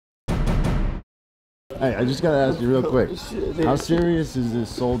Hey, I just gotta ask you real quick. How serious is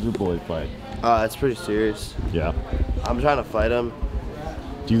this Soulja Boy fight? It's pretty serious. Yeah. I'm trying to fight him.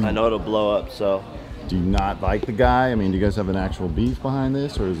 I know it'll blow up, so. Do you not like the guy? I mean, do you guys have an actual beef behind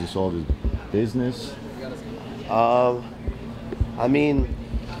this, or is this all just business? I mean,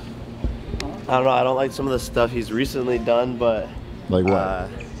 I don't know. I don't like some of the stuff he's recently done, but like what?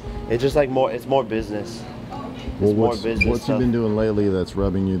 It's just like it's more business. Well, what's he been doing lately that's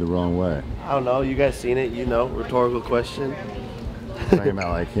rubbing you the wrong way? I don't know. You guys seen it? You know, rhetorical question. Talking about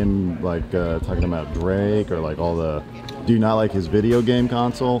like him, like talking about Drake, or like all the. Do you not like his video game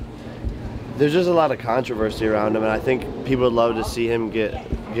console? There's just a lot of controversy around him, and I think people would love to see him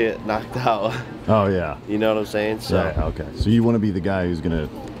get knocked out. Oh yeah. You know what I'm saying? So. Yeah, okay. So you want to be the guy who's gonna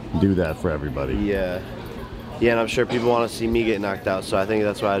do that for everybody? Yeah. Yeah, and I'm sure people want to see me get knocked out, so I think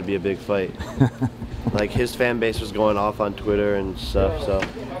that's why it'd be a big fight. Like, his fan base was going off on Twitter and stuff, so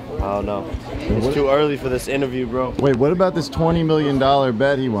I don't know. It's too early for this interview, bro. Wait, what about this $20 million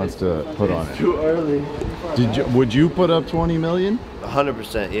bet he wants to put on it? Too early. Would you put up 20 million?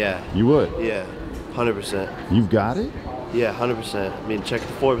 100%, yeah. You would? Yeah, 100%. You've got it? Yeah, 100%. I mean, check the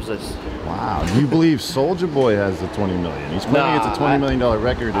Forbes list. Wow. Do you believe Soulja Boy has the 20 million? He's claiming it's a $20 million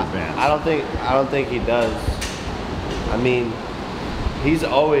record advance. I don't think he does. I mean, he's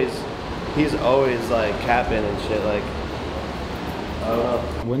always like capping and shit. Like, I don't know.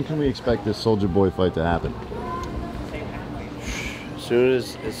 When can we expect this Soulja Boy fight to happen? As soon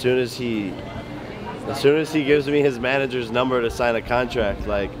as he gives me his manager's number to sign a contract,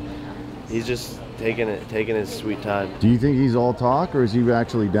 like, he's just taking his sweet time. Do you think he's all talk, or is he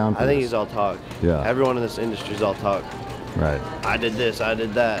actually down for I think this? he's all talk. Yeah. Everyone in this industry is all talk. Right. I did this, I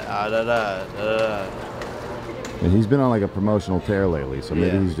did that, da da da da. And he's been on like a promotional tear lately, so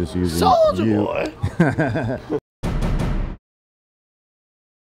maybe he's just using Soulja Boy.